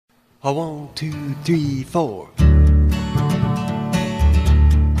1, 2, 3, 4.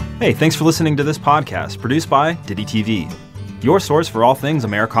 Hey, thanks for listening to this podcast produced by Diddy TV, your source for all things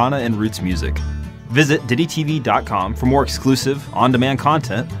Americana and roots music. Visit DiddyTV.com for more exclusive, on-demand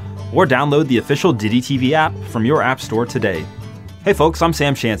content, or download the official Diddy TV app from your app store today. Hey folks, I'm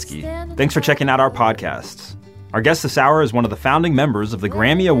Sam Shansky. Thanks for checking out our podcasts. Our guest this hour is one of the founding members of the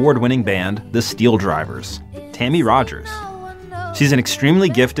Grammy Award-winning band, the Steel Drivers, Tammy Rogers. She's an extremely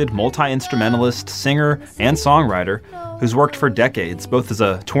gifted multi-instrumentalist, singer, and songwriter who's worked for decades both as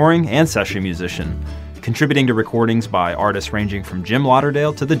a touring and session musician, contributing to recordings by artists ranging from Jim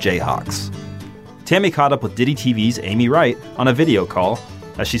Lauderdale to the Jayhawks. Tammy caught up with Diddy TV's Amy Wright on a video call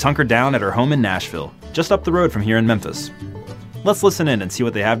as she's hunkered down at her home in Nashville, just up the road from here in Memphis. Let's listen in and see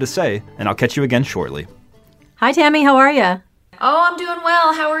what they have to say, and I'll catch you again shortly. Hi, Tammy. How are you? Oh, I'm doing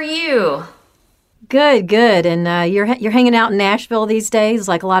well. How are you? Good. And you're hanging out in Nashville these days,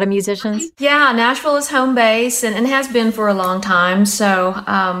 like a lot of musicians? Yeah, Nashville is home base and has been for a long time. So,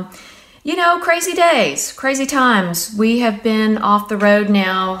 crazy days, crazy times. We have been off the road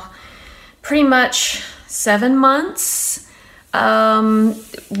now pretty much 7 months.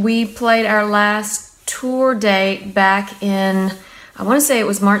 We played our last tour date back in, I want to say it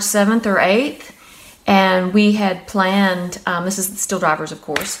was March 7th or 8th. And we had planned, this is the Steel Drivers, of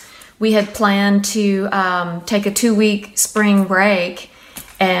course, we had planned to take a 2-week spring break,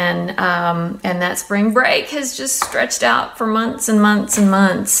 and that spring break has just stretched out for months and months and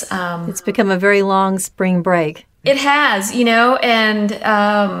months. It's become a very long spring break. It has, and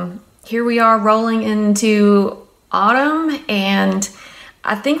here we are rolling into autumn, and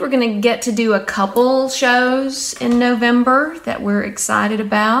I think we're going to get to do a couple shows in November that we're excited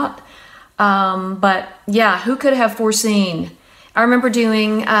about. But yeah, who could have foreseen? I remember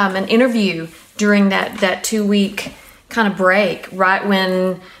doing an interview during that 2-week kind of break, right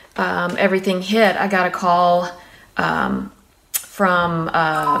when everything hit. I got a call from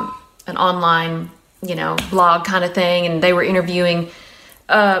an online, blog kind of thing, and they were interviewing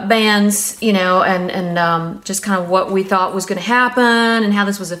bands, and just kind of what we thought was going to happen and how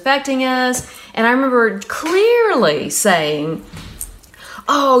this was affecting us. And I remember clearly saying,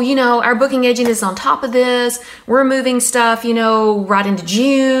 oh, our booking agent is on top of this. We're moving stuff, right into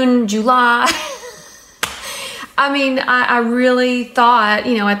June, July. I mean, I really thought,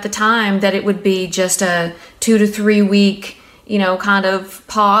 at the time that it would be just a 2 to 3 week, kind of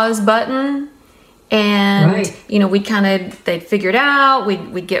pause button. And, right. They'd figure it out.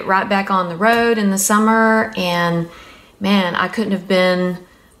 We'd get right back on the road in the summer. And man, I couldn't have been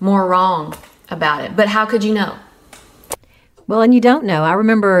more wrong about it. But how could you know? Well, and you don't know. I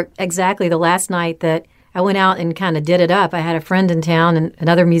remember exactly the last night that I went out and kind of did it up. I had a friend in town and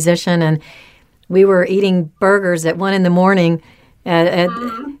another musician, and we were eating burgers at 1 a.m.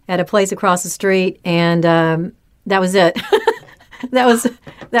 at a place across the street, and that was it. that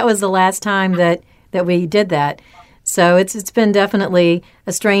was the last time that we did that. So it's been definitely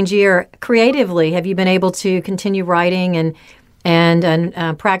a strange year. Creatively, have you been able to continue writing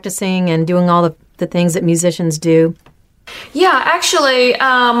and practicing and doing all the things that musicians do? Yeah, actually,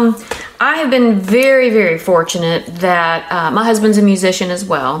 I have been very, very fortunate that my husband's a musician as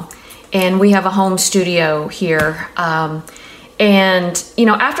well, and we have a home studio here. And,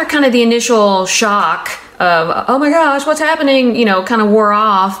 after kind of the initial shock of, oh my gosh, what's happening, kind of wore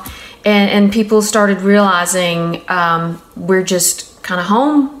off, and people started realizing we're just kind of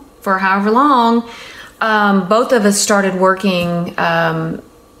home for however long, both of us started working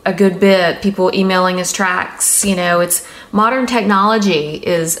a good bit, people emailing us tracks. It's modern technology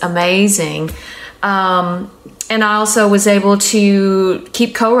is amazing. And I also was able to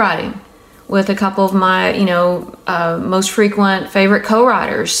keep co-writing with a couple of my, most frequent favorite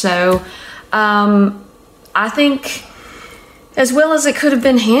co-writers. So I think as well as it could have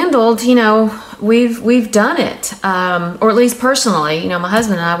been handled, we've done it. Or at least personally, my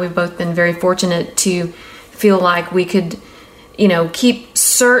husband and I, we've both been very fortunate to feel like we could keep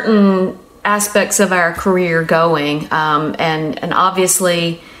certain aspects of our career going. And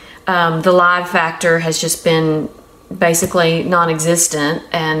obviously, the live factor has just been basically non-existent.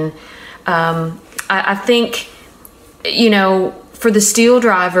 And I think, for the Steel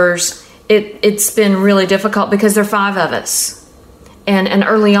Drivers, it's been really difficult because there are 5 of us. And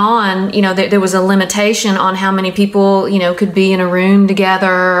early on, there was a limitation on how many people, could be in a room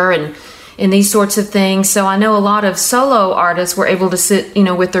together and these sorts of things. So I know a lot of solo artists were able to sit,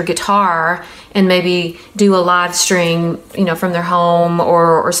 with their guitar and maybe do a live stream, from their home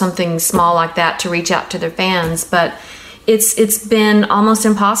or something small like that to reach out to their fans. But it's been almost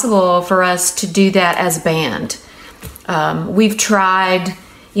impossible for us to do that as a band. We've tried,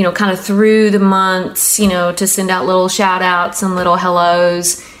 kind of through the months, to send out little shout outs and little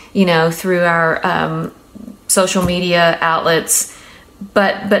hellos, through our social media outlets,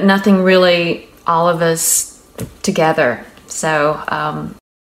 but nothing really all of us together. So,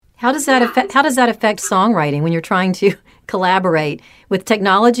 how does that affect songwriting when you're trying to collaborate with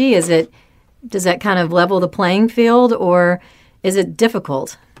technology? Does that kind of level the playing field, or is it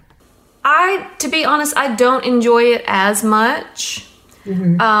difficult? To be honest, I don't enjoy it as much.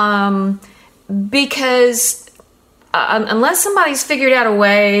 Because unless somebody's figured out a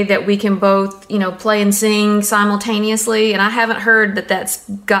way that we can both, play and sing simultaneously, and I haven't heard that that's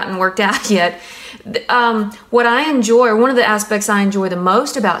gotten worked out yet. What I enjoy, or one of the aspects I enjoy the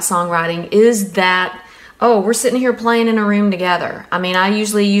most about songwriting, is that, we're sitting here playing in a room together. I mean, I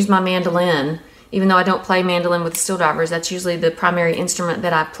usually use my mandolin, even though I don't play mandolin with steel drivers. That's usually the primary instrument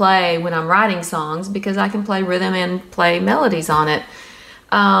that I play when I'm writing songs, because I can play rhythm and play melodies on it.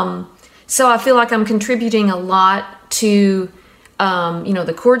 So I feel like I'm contributing a lot to,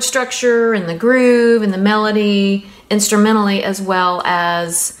 the chord structure and the groove and the melody instrumentally, as well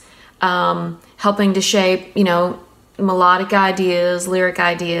as helping to shape, melodic ideas, lyric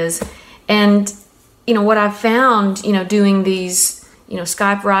ideas. And, what I've found, doing these,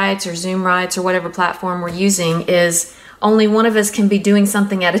 Skype writes or Zoom writes or whatever platform we're using, is only one of us can be doing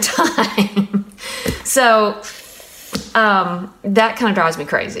something at a time. So that kind of drives me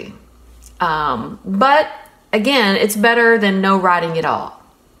crazy. But again, it's better than no writing at all.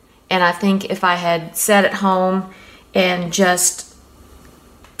 And I think if I had sat at home and just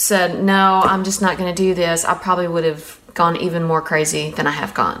said, no, I'm just not going to do this, I probably would have gone even more crazy than I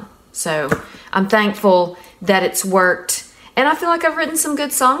have gone. So I'm thankful that it's worked. And I feel like I've written some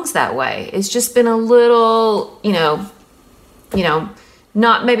good songs that way. It's just been a little,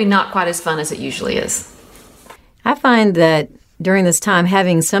 not quite as fun as it usually is. I find that during this time,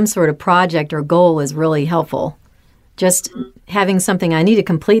 having some sort of project or goal is really helpful. Just having something, I need to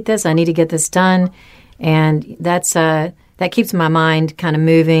complete this, I need to get this done, and that keeps my mind kind of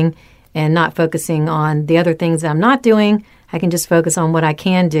moving and not focusing on the other things that I'm not doing. I can just focus on what I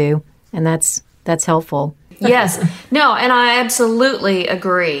can do, and that's helpful. Yes. No, and I absolutely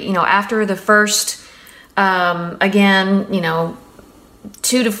agree. After the first, 2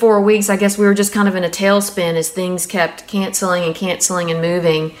 to 4 weeks, I guess we were just kind of in a tailspin as things kept canceling and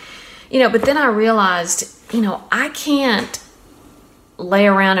moving. But then I realized, I can't lay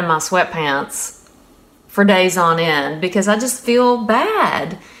around in my sweatpants for days on end because I just feel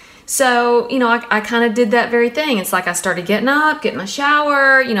bad. So, I kind of did that very thing. It's like I started getting up, getting my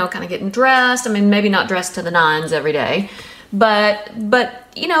shower, kind of getting dressed. I mean, maybe not dressed to the nines every day, but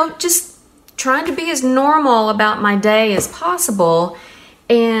just trying to be as normal about my day as possible.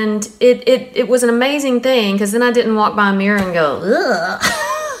 And it was an amazing thing, because then I didn't walk by a mirror and go, ugh.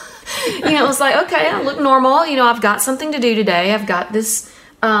 It was like, okay, I look normal. I've got something to do today. I've got this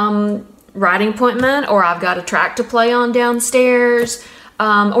writing appointment, or I've got a track to play on downstairs.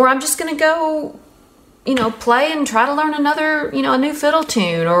 Or I'm just going to go, play and try to learn another, a new fiddle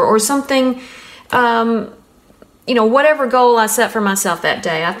tune or something, whatever goal I set for myself that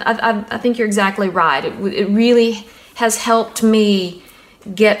day. I think you're exactly right. It really has helped me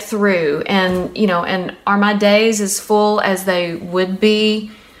get through. And, and are my days as full as they would be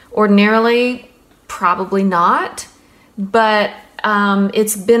ordinarily? Probably not. But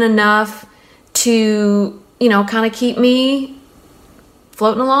it's been enough to, kind of keep me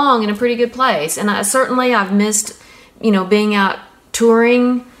floating along in a pretty good place. And I've missed, being out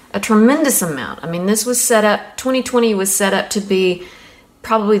touring a tremendous amount. I mean, 2020 was set up to be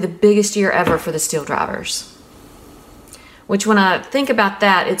probably the biggest year ever for the Steel Drivers. Which, when I think about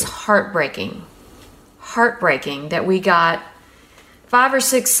that, it's heartbreaking. Heartbreaking that we got 5 or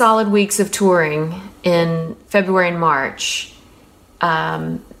 6 solid weeks of touring in February and March.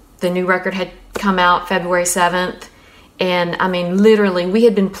 The new record had come out February 7th. And I mean, literally, we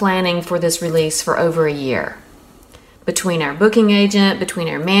had been planning for this release for over a year. Between our booking agent, between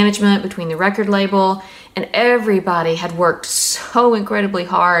our management, between the record label, and everybody had worked so incredibly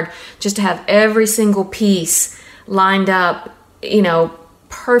hard just to have every single piece lined up,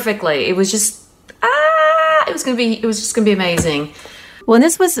 perfectly. It was just, it was just gonna be amazing. Well, and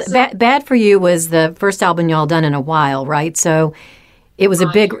this was Bad for You was the first album y'all done in a while, right? So it was a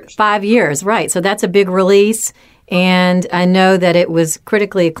big 5 years, right? So that's a big release. And I know that it was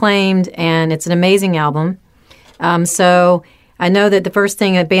critically acclaimed, and it's an amazing album. So I know that the first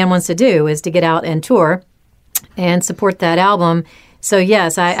thing a band wants to do is to get out and tour and support that album. So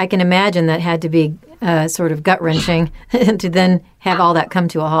yes, I can imagine that had to be sort of gut-wrenching to then have all that come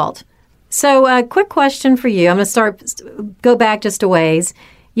to a halt. So a quick question for you. I'm going to go back just a ways.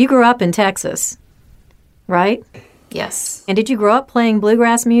 you grew up in Texas, right? Yes. And did you grow up playing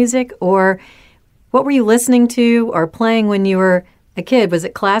bluegrass music, or what were you listening to or playing when you were a kid? Was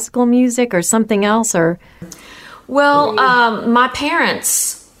it classical music or something else? Or Well, my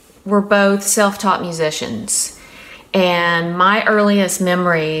parents were both self-taught musicians. And my earliest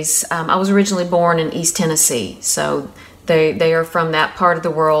memories, I was originally born in East Tennessee, so they are from that part of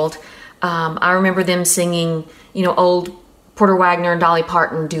the world. I remember them singing, old Porter Wagner and Dolly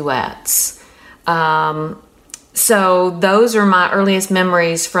Parton duets. So those are my earliest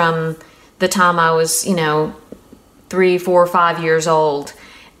memories from the time I was, 3, 4, 5 years old.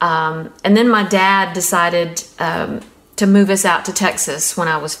 And then my dad decided to move us out to Texas when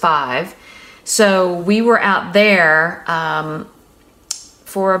I was 5. So we were out there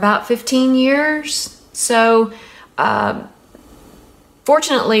for about 15 years. So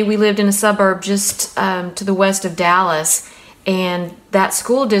fortunately, we lived in a suburb just to the west of Dallas, and that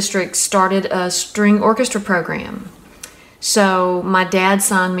school district started a string orchestra program. So my dad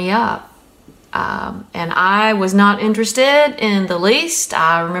signed me up, and I was not interested in the least.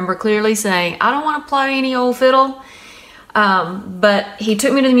 I remember clearly saying, I don't want to play any old fiddle. But he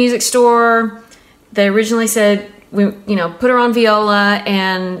took me to the music store. They originally said, put her on viola,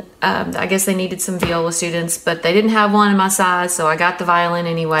 and I guess they needed some viola students, but they didn't have one in my size, so I got the violin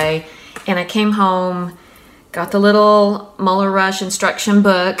anyway. And I came home, got the little Muller Rush instruction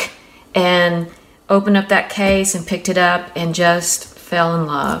book, and opened up that case and picked it up and just fell in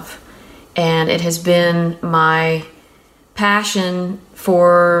love. And it has been my passion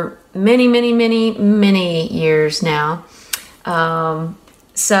for many, many, many, many years now.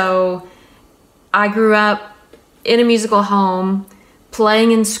 So I grew up in a musical home,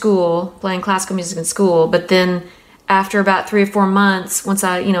 playing classical music in school, but then after about 3 or 4 months, once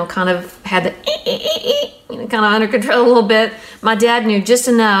I, kind of had the kind of under control a little bit, my dad knew just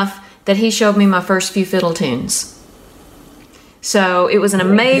enough that he showed me my first few fiddle tunes. So it was an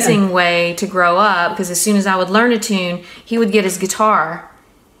amazing way to grow up, because as soon as I would learn a tune, he would get his guitar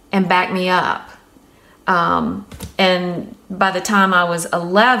and back me up. And by the time I was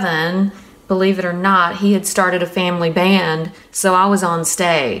 11, believe it or not, he had started a family band, so I was on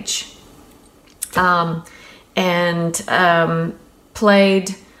stage. And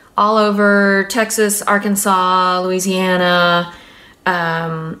played all over Texas, Arkansas, Louisiana,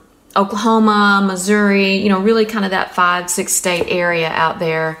 Oklahoma, Missouri, really kind of that 5-6 state area out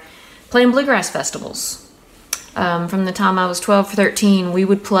there, playing bluegrass festivals. From the time I was 12 or 13, we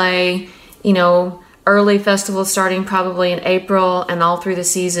would play, early festivals starting probably in April and all through the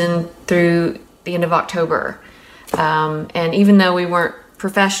season through the end of October. And even though we weren't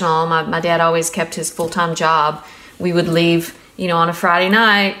professional, my dad always kept his full-time job. We would leave, on a Friday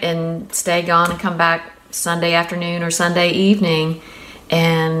night and stay gone and come back Sunday afternoon or Sunday evening.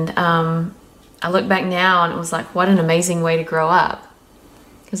 And I look back now and it was like, what an amazing way to grow up.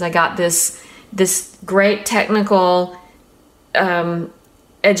 Because I got this great technical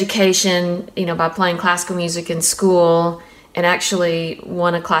education, by playing classical music in school, and actually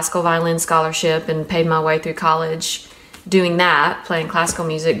won a classical violin scholarship and paid my way through college doing that, playing classical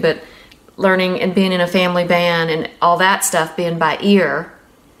music, but learning and being in a family band and all that stuff being by ear,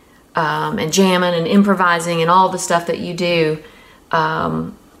 and jamming and improvising and all the stuff that you do,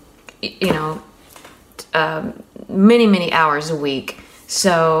 many, many hours a week.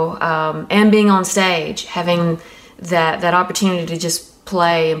 So, and being on stage, having that opportunity to just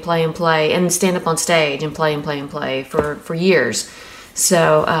play and play and play and stand up on stage and play and play and play for years.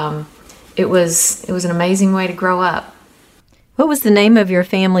 So it was an amazing way to grow up. what was the name of your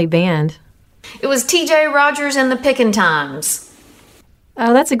family band? It was T.J. Rogers and the Pickin' Times.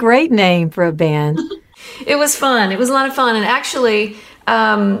 Oh, that's a great name for a band. It was fun. It was a lot of fun. And actually,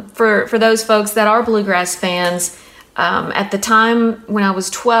 for those folks that are bluegrass fans, at the time when I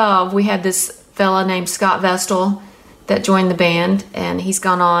was 12, we had this fella named Scott Vestal that joined the band, and he's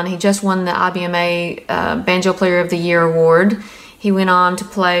gone on. He just won the IBMA Banjo Player of the Year award. He went on to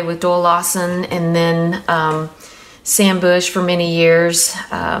play with Doyle Lawson and then Sam Bush for many years.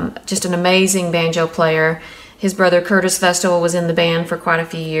 Just an amazing banjo player. His brother Curtis Vestal was in the band for quite a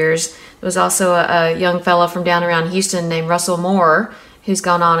few years. There was also a young fellow from down around Houston named Russell Moore, who's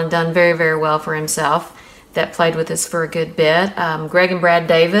gone on and done very, very well for himself, that played with us for a good bit. Greg and Brad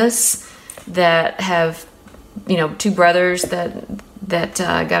Davis, that have, two brothers that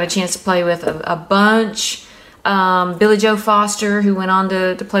got a chance to play with a bunch. Billy Joe Foster, who went on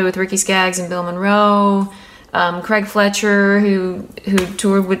to play with Ricky Skaggs and Bill Monroe. Craig Fletcher, who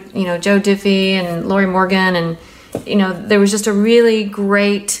toured with, Joe Diffie and Lori Morgan. And, there was just a really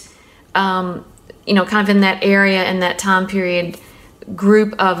great, kind of in that area, in that time period,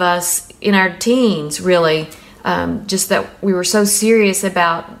 group of us in our teens, really. Just that we were so serious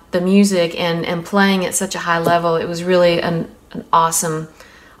about the music and playing at such a high level. It was really an awesome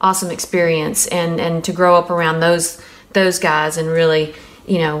experience, and to grow up around those guys and really,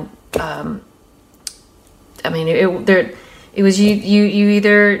 it was you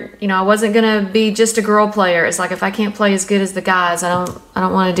either, I wasn't gonna be just a girl player. It's like, if I can't play as good as the guys, I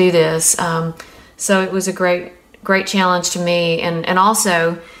don't want to do this. So it was a great challenge to me, and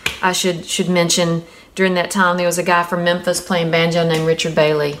also I should mention, during that time there was a guy from Memphis playing banjo named Richard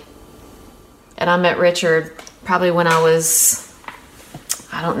Bailey, and I met Richard probably when I was,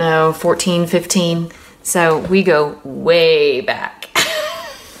 14, 15. So we go way back.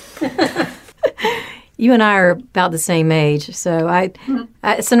 You and I are about the same age, so I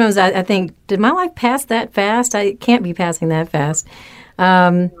sometimes I think, did my life pass that fast? I can't be passing that fast.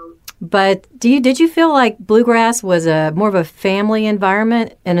 But did you feel like bluegrass was more of a family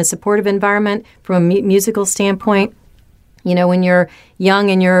environment and a supportive environment from a musical standpoint? When you're young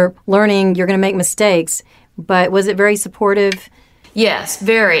and you're learning, you're going to make mistakes, but was it very supportive? Yes,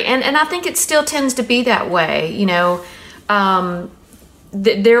 very, and I think it still tends to be that way.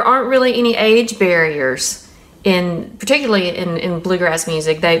 There aren't really any age barriers particularly in bluegrass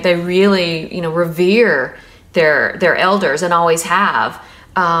music. They really, revere their elders and always have.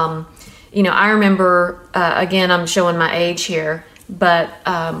 I remember, again, I'm showing my age here, but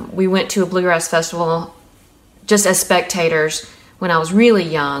we went to a bluegrass festival just as spectators when I was really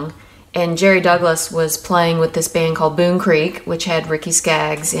young, and Jerry Douglas was playing with this band called Boone Creek, which had Ricky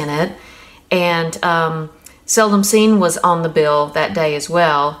Skaggs in it, and Seldom Seen was on the bill that day as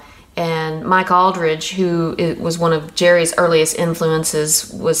well, and Mike Aldridge, who was one of Jerry's earliest influences,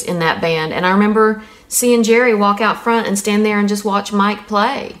 was in that band. And I remember seeing Jerry walk out front and stand there and just watch Mike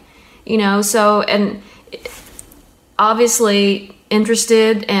play, so, and obviously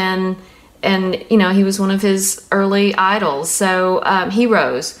interested, and he was one of his early idols, so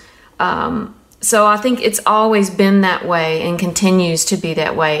heroes. So I think it's always been that way and continues to be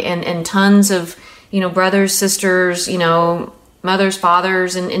that way, and tons of brothers, sisters, mothers,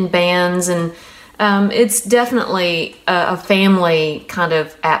 fathers, and in bands, and it's definitely a family kind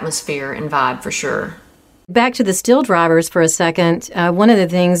of atmosphere and vibe for sure. Back to the Steel Drivers for a second. One of the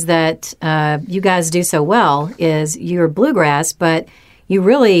things that you guys do so well is you're bluegrass, but you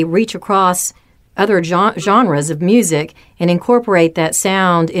really reach across other genres of music and incorporate that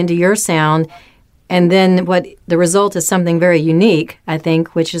sound into your sound, and then what the result is something very unique, I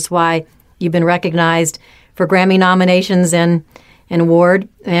think, which is why you've been recognized for Grammy nominations and award.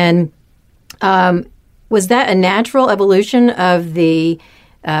 And was that a natural evolution of the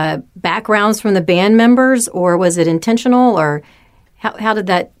backgrounds from the band members, or was it intentional, or how did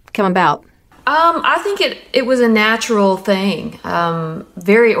that come about? I think it was a natural thing,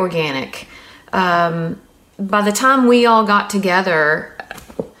 very organic. By the time we all got together,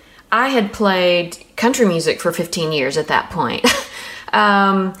 I had played country music for 15 years at that point.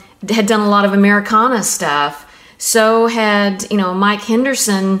 Had done a lot of Americana stuff. So had, Mike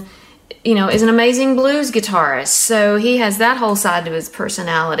Henderson, is an amazing blues guitarist. So he has that whole side to his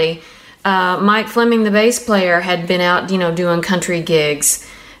personality. Mike Fleming, the bass player, had been out, doing country gigs.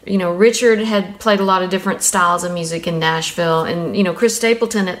 Richard had played a lot of different styles of music in Nashville. And, Chris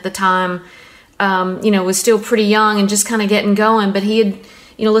Stapleton at the time, was still pretty young and just kind of getting going. But he had,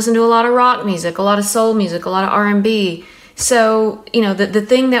 listened to a lot of rock music, a lot of soul music, a lot of R&B. So, the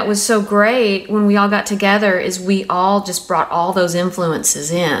thing that was so great when we all got together is we all just brought all those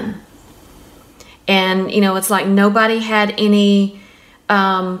influences in. And, it's like nobody had any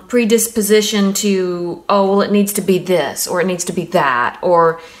predisposition to, it needs to be this, or it needs to be that,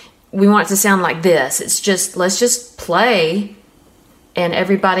 or we want it to sound like this. It's just, let's just play and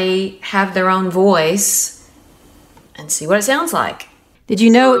everybody have their own voice and see what it sounds like. Did you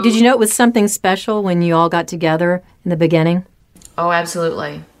know it was something special when you all got together in the beginning? Oh,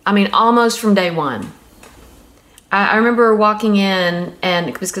 absolutely. I mean, almost from day one. I remember walking in,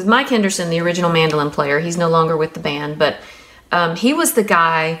 and because Mike Henderson, the original mandolin player, he's no longer with the band, but he was the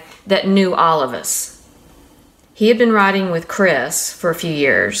guy that knew all of us. He had been riding with Chris for a few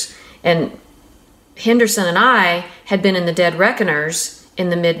years, and Henderson and I had been in the Dead Reckoners in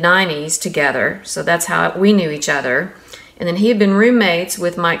the mid-90s together, so that's how we knew each other. And then he had been roommates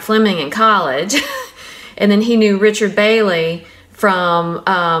with Mike Fleming in college. And then he knew Richard Bailey from,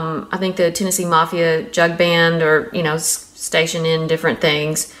 I think, the Tennessee Mafia Jug Band, or, station in different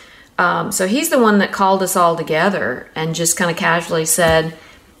things. So he's the one that called us all together and just kind of casually said,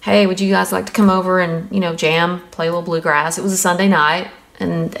 hey, would you guys like to come over and, jam, play a little bluegrass? It was a Sunday night.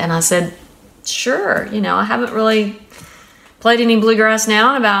 And I said, sure. I haven't really played any bluegrass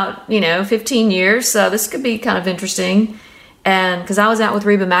now in about, 15 years, so this could be kind of interesting. And because I was out with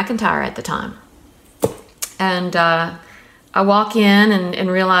Reba McEntire at the time. And I walk in and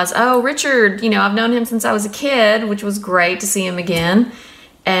realize, oh, Richard, I've known him since I was a kid, which was great to see him again.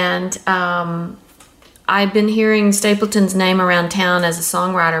 And I'd been hearing Stapleton's name around town as a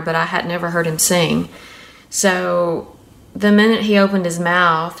songwriter, but I had never heard him sing. So the minute he opened his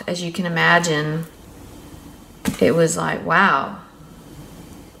mouth, as you can imagine, it was like, wow,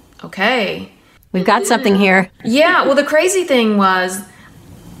 okay. We've got something here. Yeah, well, the crazy thing was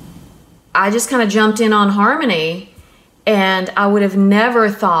I just kind of jumped in on harmony, and I would have never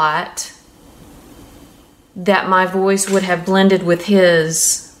thought that my voice would have blended with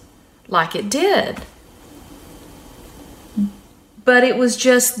his like it did. But it was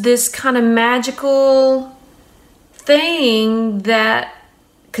just this kind of magical thing that,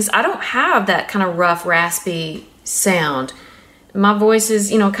 because I don't have that kind of rough, raspy sound. My voice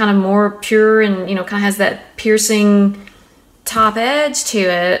is, kind of more pure and, kind of has that piercing top edge to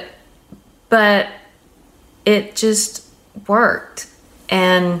it, but it just worked.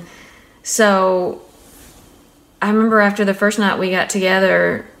 And so I remember after the first night we got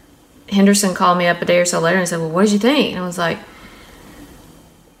together, Henderson called me up a day or so later and said, well, what did you think? And I was like,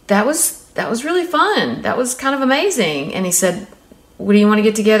 that was really fun. That was kind of amazing. And he said, well, do you want to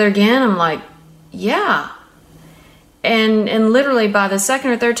get together again? I'm like, yeah. And literally by the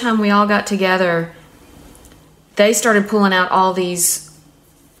second or third time we all got together, they started pulling out all these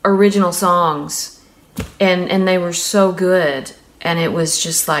original songs, and they were so good. And it was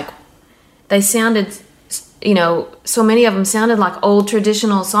just like, they sounded, so many of them sounded like old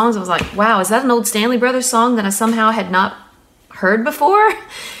traditional songs. I was like, wow, is that an old Stanley Brothers song that I somehow had not heard before?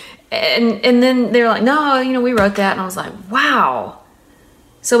 And then they were like, no, we wrote that. And I was like, wow.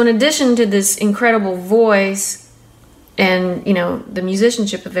 So in addition to this incredible voice and, the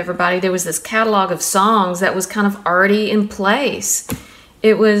musicianship of everybody, there was this catalog of songs that was kind of already in place.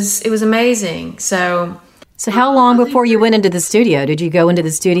 It was amazing. So how long before you went into the studio? Did you go into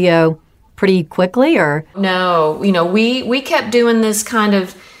the studio pretty quickly, or? No, we kept doing this kind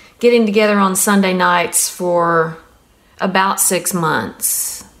of getting together on Sunday nights for about 6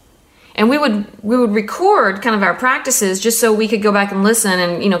 months. And we would record kind of our practices just so we could go back and listen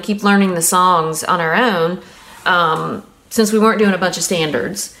and, keep learning the songs on our own, since we weren't doing a bunch of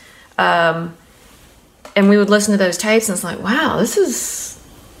standards. And we would listen to those tapes and it's like, wow, this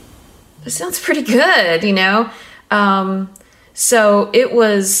sounds pretty good, So it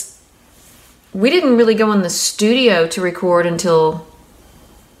was, we didn't really go in the studio to record until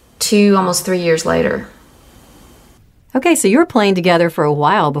almost 3 years later. Okay, so you were playing together for a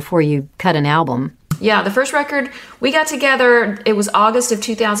while before you cut an album. Yeah, the first record, we got together, it was August of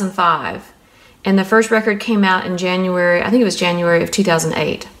 2005. And the first record came out in January, I think it was January of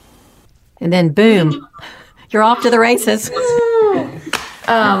 2008. And then boom, you're off to the races.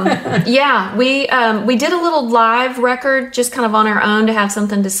 Yeah, we did a little live record just kind of on our own to have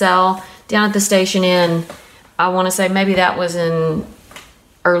something to sell down at the station in, I want to say maybe that was in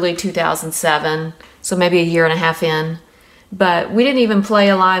early 2007. So maybe a year and a half in. But we didn't even play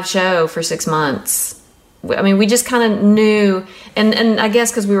a live show for 6 months. I mean, we just kind of knew, and I guess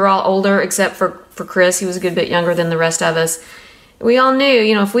because we were all older, except for Chris, he was a good bit younger than the rest of us. We all knew,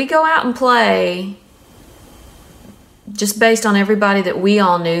 if we go out and play, just based on everybody that we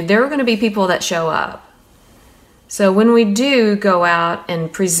all knew, there were going to be people that show up. So when we do go out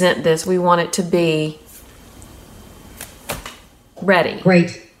and present this, we want it to be ready.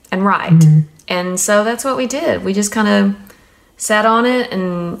 Great. And right. Mm-hmm. And so that's what we did. We just kind of sat on it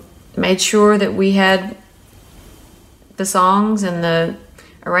and made sure that we had the songs and the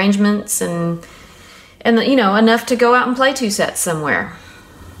arrangements and enough to go out and play 2 sets somewhere.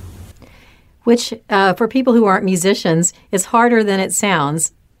 Which, for people who aren't musicians, is harder than it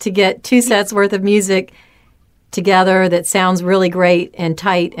sounds to get 2 sets worth of music together that sounds really great and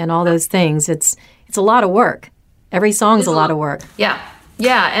tight and all those things. It's a lot of work. Every song's a lot of work. Yeah.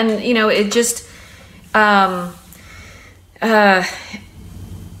 Yeah, and it just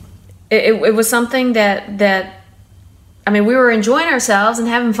it was something that I mean, we were enjoying ourselves and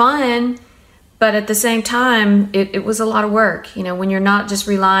having fun, but at the same time it was a lot of work, when you're not just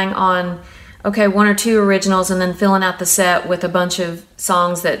relying on 1 or 2 originals and then filling out the set with a bunch of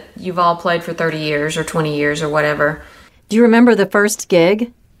songs that you've all played for 30 years or 20 years or whatever. Do you remember the first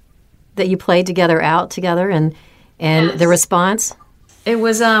gig that you played together and yes. The response? It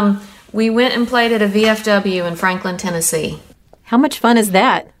was, we went and played at a VFW in Franklin, Tennessee. How much fun is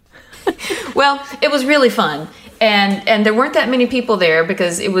that? Well, it was really fun. and there weren't that many people there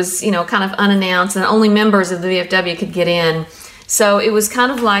because it was, kind of unannounced and only members of the VFW could get in. So it was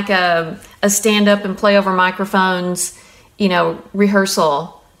kind of like a stand up and play over microphones,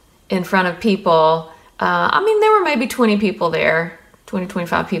 rehearsal in front of people. There were maybe 20 people there, 20,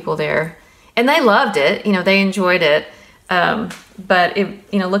 25 people there. And they loved it, they enjoyed it. But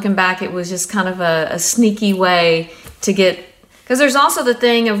it, looking back, it was just kind of a sneaky way to get, because there's also the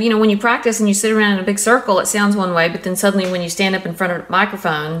thing of, when you practice and you sit around in a big circle, it sounds one way, but then suddenly when you stand up in front of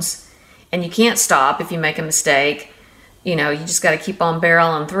microphones and you can't stop if you make a mistake, you just got to keep on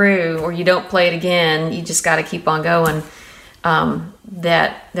barreling through, or you don't play it again, you just got to keep on going.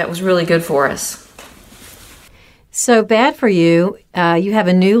 That was really good for us. So Bad for You, you have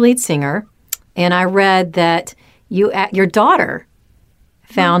a new lead singer, and I read that your daughter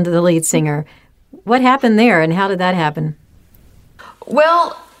found the lead singer. What happened there, and how did that happen?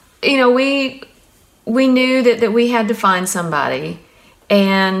 Well, we knew that we had to find somebody,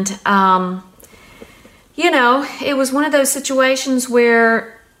 and it was one of those situations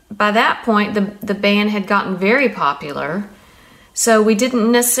where by that point the band had gotten very popular, so we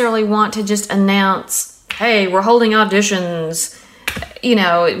didn't necessarily want to just announce, hey, we're holding auditions.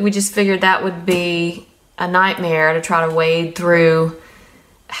 We just figured that would be a nightmare to try to wade through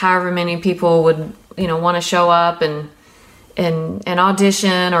however many people would, want to show up and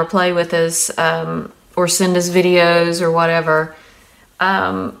audition or play with us, or send us videos or whatever.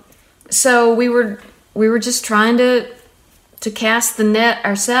 So we were just trying to cast the net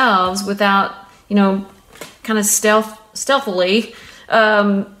ourselves without, kind of stealthily,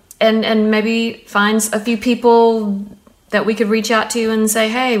 and maybe find a few people that we could reach out to and say,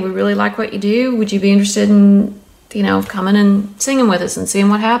 hey, we really like what you do. Would you be interested in, coming and singing with us and seeing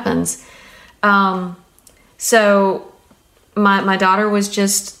what happens? So my daughter was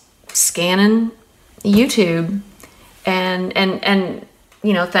just scanning YouTube, and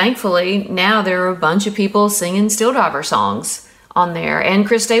thankfully now there are a bunch of people singing Steel Driver songs on there and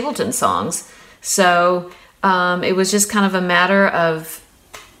Chris Stapleton songs. So it was just kind of a matter of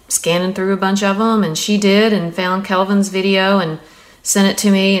scanning through a bunch of them, and she did, and found Kelvin's video and sent it to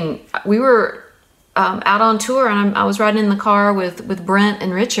me. And we were out on tour, and I was riding in the car with Brent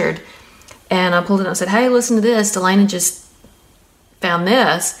and Richard, and I pulled it and I said, hey, listen to this. Delana just found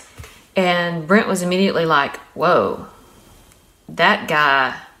this. And Brent was immediately like, whoa, that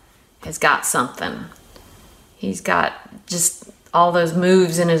guy has got something. He's got just all those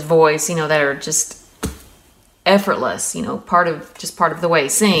moves in his voice, that are just effortless, part of the way he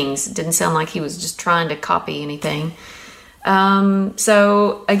sings. It didn't sound like he was just trying to copy anything.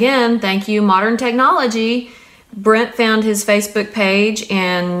 So again, thank you, modern technology. Brent found his Facebook page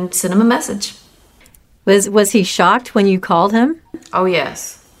and sent him a message. Was he shocked when you called him? Oh,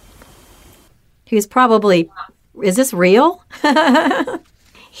 yes. He was probably, is this real?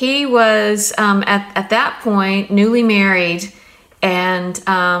 He was, at that point, newly married and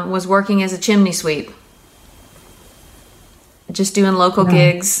was working as a chimney sweep. Just doing local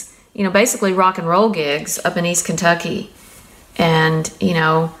gigs, basically rock and roll gigs up in East Kentucky. And,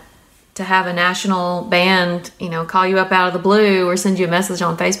 to have a national band, call you up out of the blue or send you a message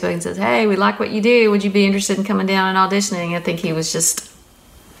on Facebook and says, hey, we like what you do. Would you be interested in coming down and auditioning? I think he was just,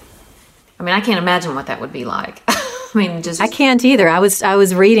 I can't imagine what that would be like. I can't either. I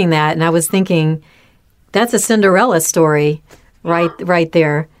was reading that and I was thinking, that's a Cinderella story right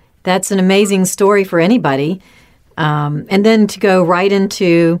there. That's an amazing story for anybody. And then to go right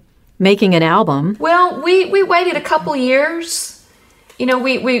into making an album. Well, we waited a couple years.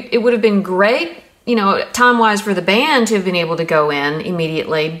 It would have been great, time-wise for the band to have been able to go in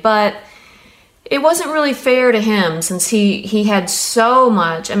immediately, but it wasn't really fair to him since he had so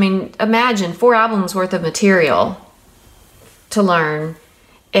much. Imagine 4 albums worth of material to learn,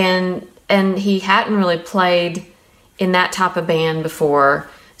 and he hadn't really played in that type of band before,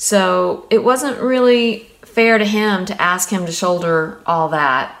 so it wasn't really fair to him to ask him to shoulder all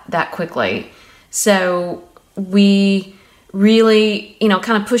that quickly. So we really,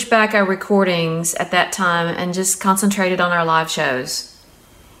 kind of pushed back our recordings at that time and just concentrated on our live shows.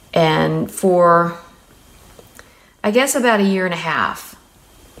 And for, I guess, about a year and a half,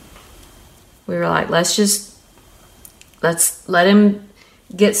 we were like, let's let him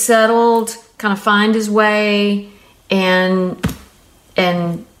get settled, kind of find his way, and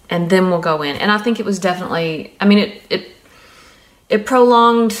then we'll go in. And I think it was definitely, it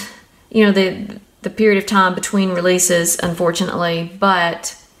prolonged, the period of time between releases, unfortunately,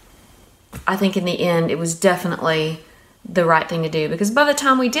 but I think in the end it was definitely the right thing to do, because by the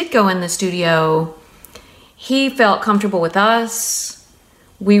time we did go in the studio, he felt comfortable with us,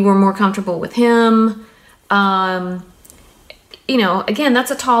 we were more comfortable with him, Again,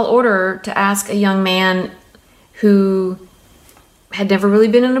 that's a tall order to ask a young man who had never really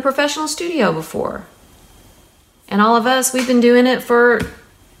been in a professional studio before. And all of us, we've been doing it for,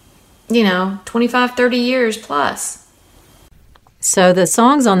 25, 30 years plus. So the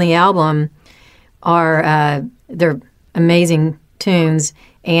songs on the album are, they're amazing tunes.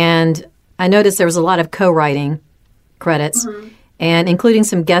 And I noticed there was a lot of co-writing credits, and including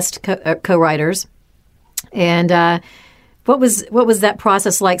some guest co-writers. And what was that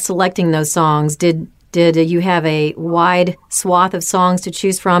process like selecting those songs? Did you have a wide swath of songs to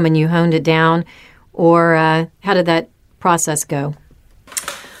choose from and you honed it down? Or how did that process go?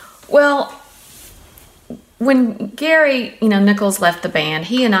 Well, when Gary, Nichols left the band,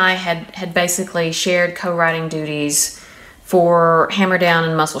 he and I had basically shared co-writing duties for Hammer Down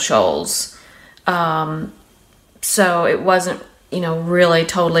and Muscle Shoals. So it wasn't, really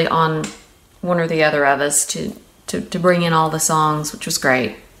totally on one or the other of us to bring in all the songs, which was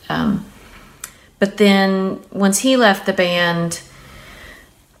great. But then once he left the band,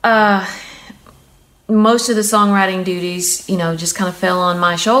 most of the songwriting duties, just kind of fell on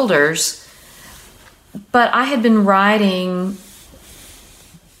my shoulders. But I had been writing,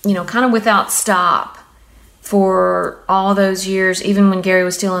 kind of without stop for all those years, even when Gary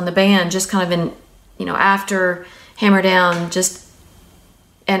was still in the band, just kind of in, after Hammer Down,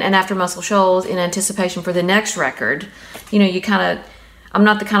 and after Muscle Shoals, in anticipation for the next record. I'm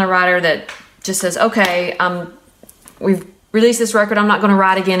not the kind of writer that just says, okay, we've released this record, I'm not going to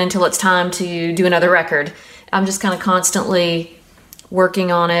write again until it's time to do another record. I'm just kind of constantly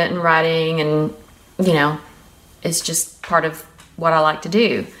working on it and writing, and, it's just part of what I like to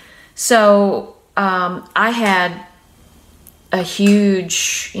do. So I had a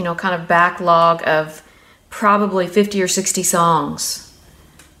huge, kind of backlog of probably 50 or 60 songs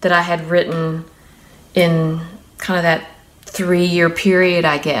that I had written in kind of that 3-year period,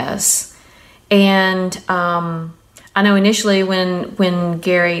 I guess. And I know initially when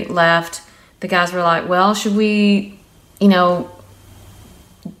Gary left, the guys were like, well, should we,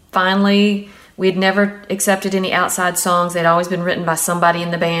 finally, we had never accepted any outside songs. They'd always been written by somebody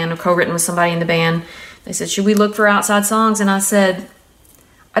in the band or co-written with somebody in the band. They said, should we look for outside songs? And I said,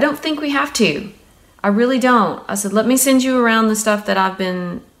 I don't think we have to. I really don't. I said, let me send you around the stuff that I've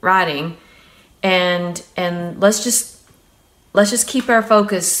been writing, and let's just keep our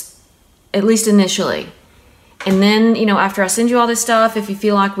focus, at least initially. And then, after I send you all this stuff, if you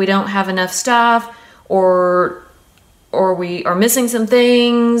feel like we don't have enough stuff, or we are missing some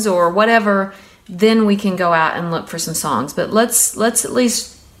things or whatever, then we can go out and look for some songs. But let's at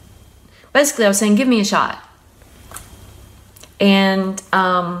least, basically I was saying, give me a shot. And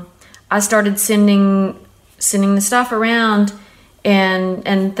I started sending the stuff around,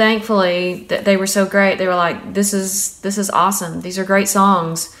 and thankfully that they were so great. They were like, this is awesome. These are great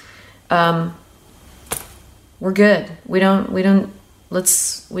songs. We're good. We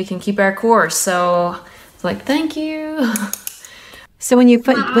can keep our course. So it's like, thank you. So when you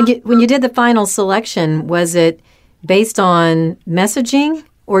did the final selection, was it based on messaging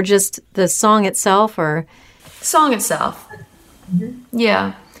or just the song itself, or song itself? Mm-hmm.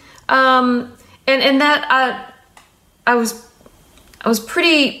 Yeah. And that I was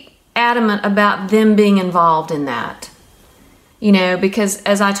pretty adamant about them being involved in that. Because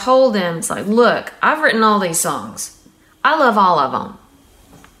as I told them, it's like, look, I've written all these songs. I love all of them.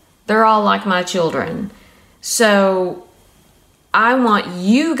 They're all like my children. So I want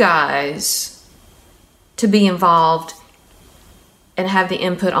you guys to be involved and have the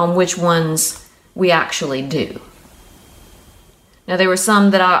input on which ones we actually do. Now, there were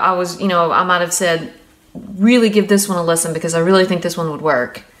some that I was, I might have said, really give this one a listen because I really think this one would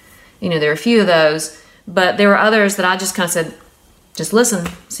work. There are a few of those, but there were others that I just kind of said, just listen,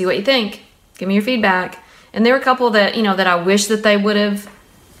 see what you think, give me your feedback. And there were a couple that, that I wish that they would have,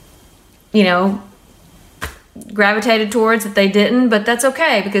 gravitated towards that they didn't, but that's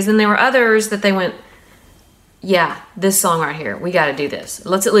okay, because then there were others that they went, yeah, this song right here, we got to do this.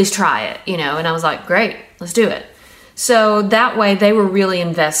 Let's at least try it, and I was like, great, let's do it. So that way they were really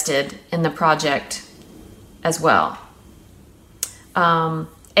invested in the project as well. And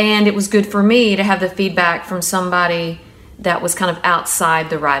it was good for me to have the feedback from somebody that was kind of outside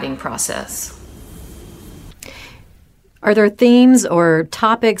the writing process. Are there themes or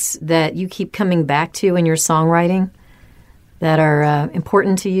topics that you keep coming back to in your songwriting that are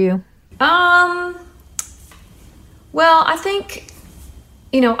important to you? Well, I think,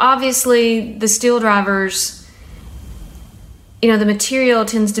 obviously the Steel Drivers, the material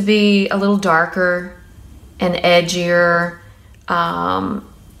tends to be a little darker and edgier. And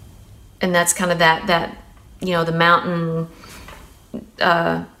that's kind of that the mountain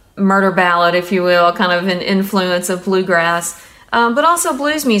murder ballad, if you will, kind of an influence of bluegrass, but also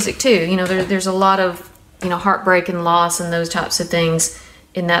blues music too. There's a lot of heartbreak and loss and those types of things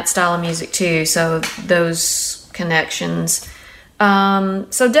in that style of music too. So those connections.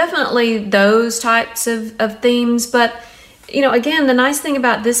 So definitely those types of themes. But again, the nice thing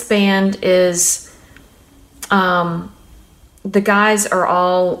about this band is the guys are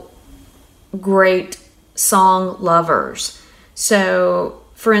all great song lovers. So,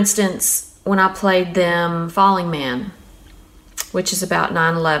 for instance, when I played them Falling Man, which is about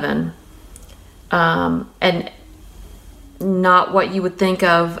 9/11, and not what you would think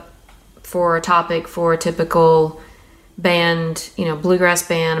of for a topic for a typical band, bluegrass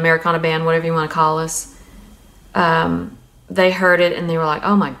band, Americana band, whatever you want to call us, they heard it and they were like,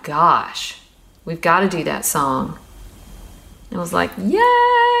 oh my gosh, we've got to do that song. And I was like,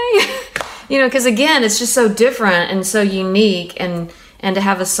 yay! Because again, it's just so different and so unique, and to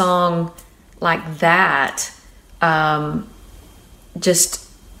have a song like that just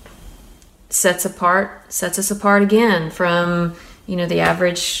sets us apart again from the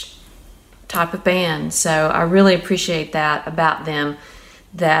average type of band. So I really appreciate that about them,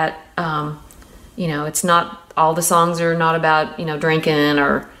 that it's not, all the songs are not about drinking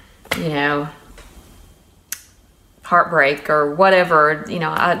or heartbreak or whatever.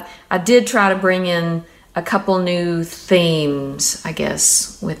 I did try to bring in a couple new themes, I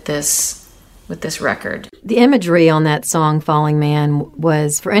guess, with this record. The imagery on that song Falling Man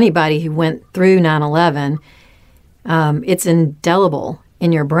was, for anybody who went through 9/11, it's indelible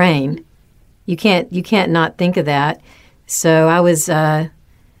in your brain. You can't not think of that. So I was that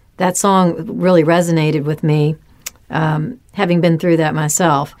song really resonated with me, having been through that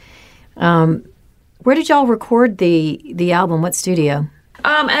myself. Where did y'all record the album? What studio?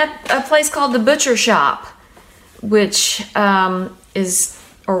 At a place called the Butcher Shop, which is,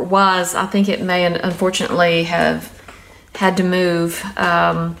 or was, I think it may unfortunately have had to move,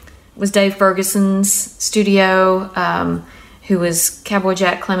 was Dave Ferguson's studio, who was Cowboy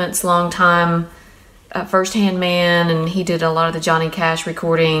Jack Clement's longtime first-hand man, and he did a lot of the Johnny Cash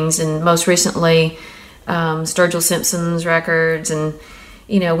recordings, and most recently Sturgill Simpson's records. And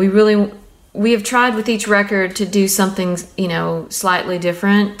we have tried with each record to do something slightly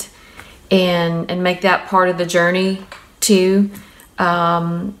different and make that part of the journey too.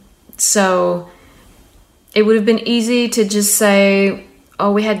 So it would have been easy to just say,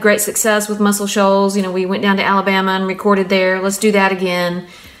 oh, we had great success with Muscle Shoals, we went down to Alabama and recorded there, let's do that again.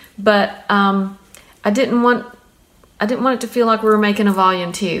 But I didn't want it to feel like we were making a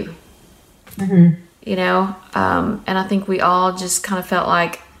volume 2. Mm-hmm. And I think we all just kind of felt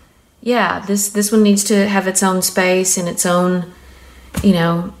like, yeah, this one needs to have its own space and its own,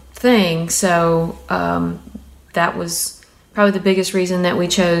 thing. So that was probably the biggest reason that we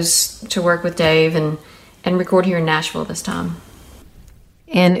chose to work with Dave and record here in Nashville this time.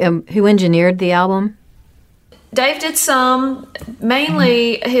 And who engineered the album? Dave did some.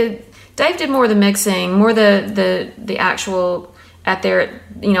 Mainly, Dave did more of the mixing, more the actual at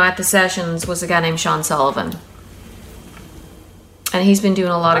the sessions was a guy named Sean Sullivan. And he's been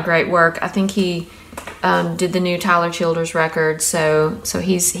doing a lot of great work. I think he did the new Tyler Childers record, so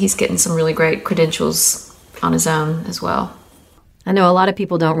he's getting some really great credentials on his own as well. I know a lot of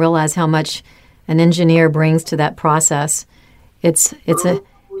people don't realize how much an engineer brings to that process. It's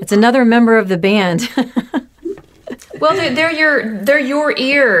another member of the band. Well, they're your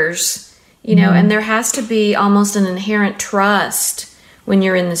ears, and there has to be almost an inherent trust when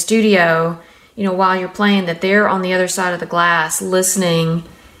you're in the studio, while you're playing, that they're on the other side of the glass listening,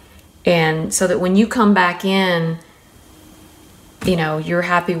 and so that when you come back in, you're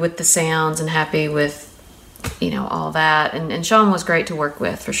happy with the sounds and happy with, all that. And Sean was great to work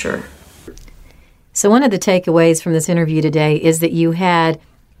with, for sure. So one of the takeaways from this interview today is that you had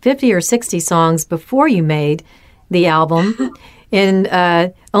 50 or 60 songs before you made the album, and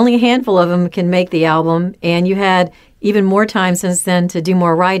only a handful of them can make the album, and you had even more time since then to do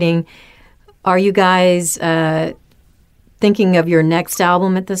more writing. Are you guys thinking of your next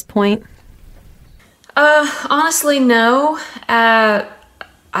album at this point? Honestly, no.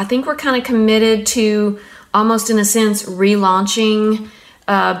 I think we're kind of committed to, almost in a sense, relaunching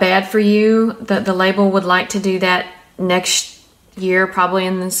Bad For You. The label would like to do that next year, probably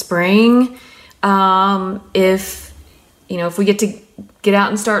in the spring. If we get to get out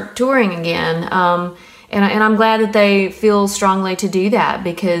and start touring again. And I'm glad that they feel strongly to do that,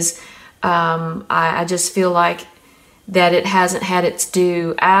 because I just feel like that it hasn't had its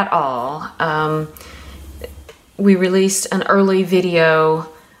due at all. We released an early video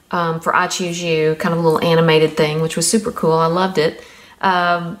for I Choose You, kind of a little animated thing, which was super cool. I loved it.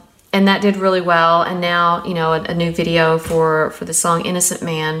 And that did really well. And now, a new video for the song Innocent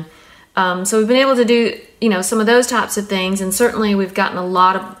Man. So we've been able to do, some of those types of things. And certainly we've gotten a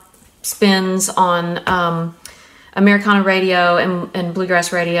lot of spins on Americana radio and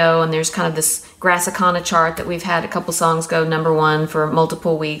bluegrass radio. And there's kind of this Grassicana chart that we've had a couple songs go #1 for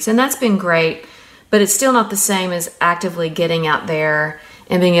multiple weeks. And that's been great. But it's still not the same as actively getting out there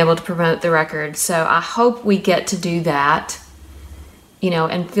and being able to promote the record. So I hope we get to do that,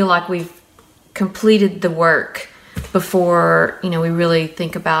 and feel like we've completed the work before, we really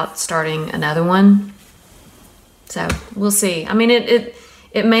think about starting another one. So we'll see. I mean,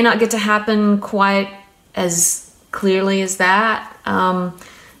 it may not get to happen quite as clearly as that.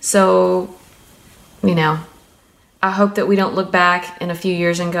 I hope that we don't look back in a few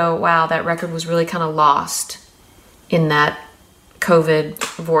years and go, wow, that record was really kind of lost in that COVID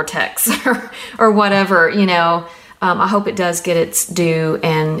vortex or whatever, I hope it does get its due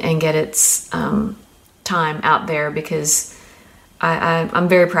and get its time out there, because I'm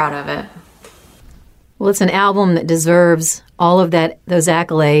very proud of it. Well, it's an album that deserves all of those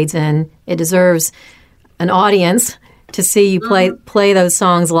accolades, and it deserves an audience to see you play those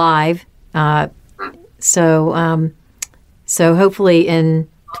songs live. So hopefully in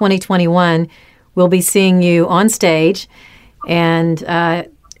 2021, we'll be seeing you on stage, and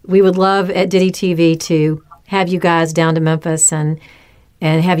we would love at Diddy TV to have you guys down to Memphis and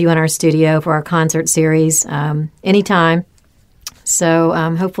have you in our studio for our concert series anytime. So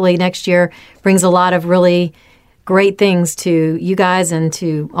hopefully next year brings a lot of really great things to you guys and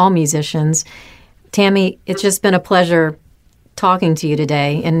to all musicians. Tammy, it's just been a pleasure talking to you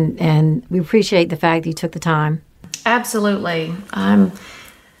today, and we appreciate the fact that you took the time. Absolutely.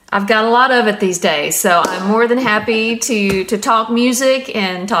 I've got a lot of it these days, so I'm more than happy to talk music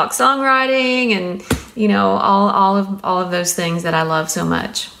and talk songwriting and all of those things that I love so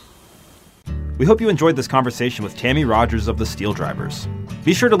much. We hope you enjoyed this conversation with Tammy Rogers of the Steel Drivers.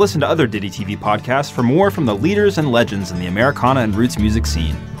 Be sure to listen to other Diddy TV podcasts for more from the leaders and legends in the Americana and roots music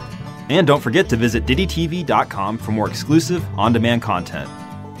scene. And don't forget to visit DiddyTV.com for more exclusive, on-demand content,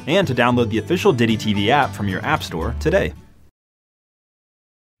 and to download the official Diddy TV app from your app store today.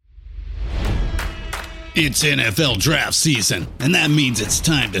 It's NFL draft season, and that means it's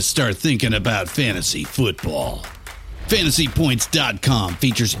time to start thinking about fantasy football. FantasyPoints.com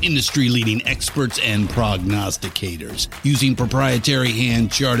features industry-leading experts and prognosticators using proprietary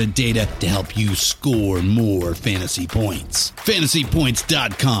hand-charted data to help you score more fantasy points.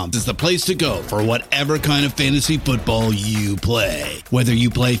 FantasyPoints.com is the place to go for whatever kind of fantasy football you play. Whether you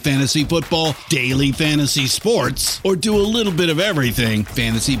play fantasy football, daily fantasy sports, or do a little bit of everything,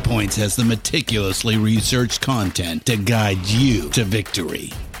 Fantasy Points has the meticulously researched content to guide you to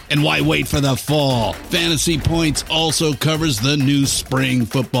victory. And why wait for the fall? Fantasy Points also covers the new spring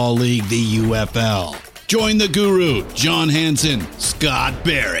football league, the UFL. Join the guru, John Hansen, Scott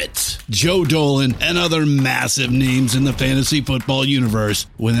Barrett, Joe Dolan, and other massive names in the fantasy football universe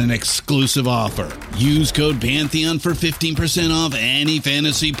with an exclusive offer. Use code Pantheon for 15% off any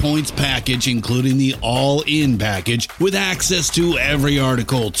Fantasy Points package, including the all-in package, with access to every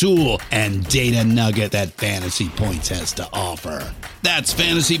article, tool, and data nugget that Fantasy Points has to offer. That's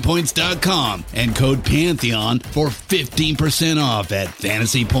FantasyPoints.com and code Pantheon for 15% off at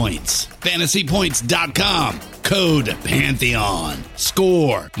Fantasy Points. FantasyPoints.com, code Pantheon.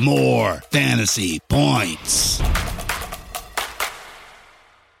 Score more fantasy points.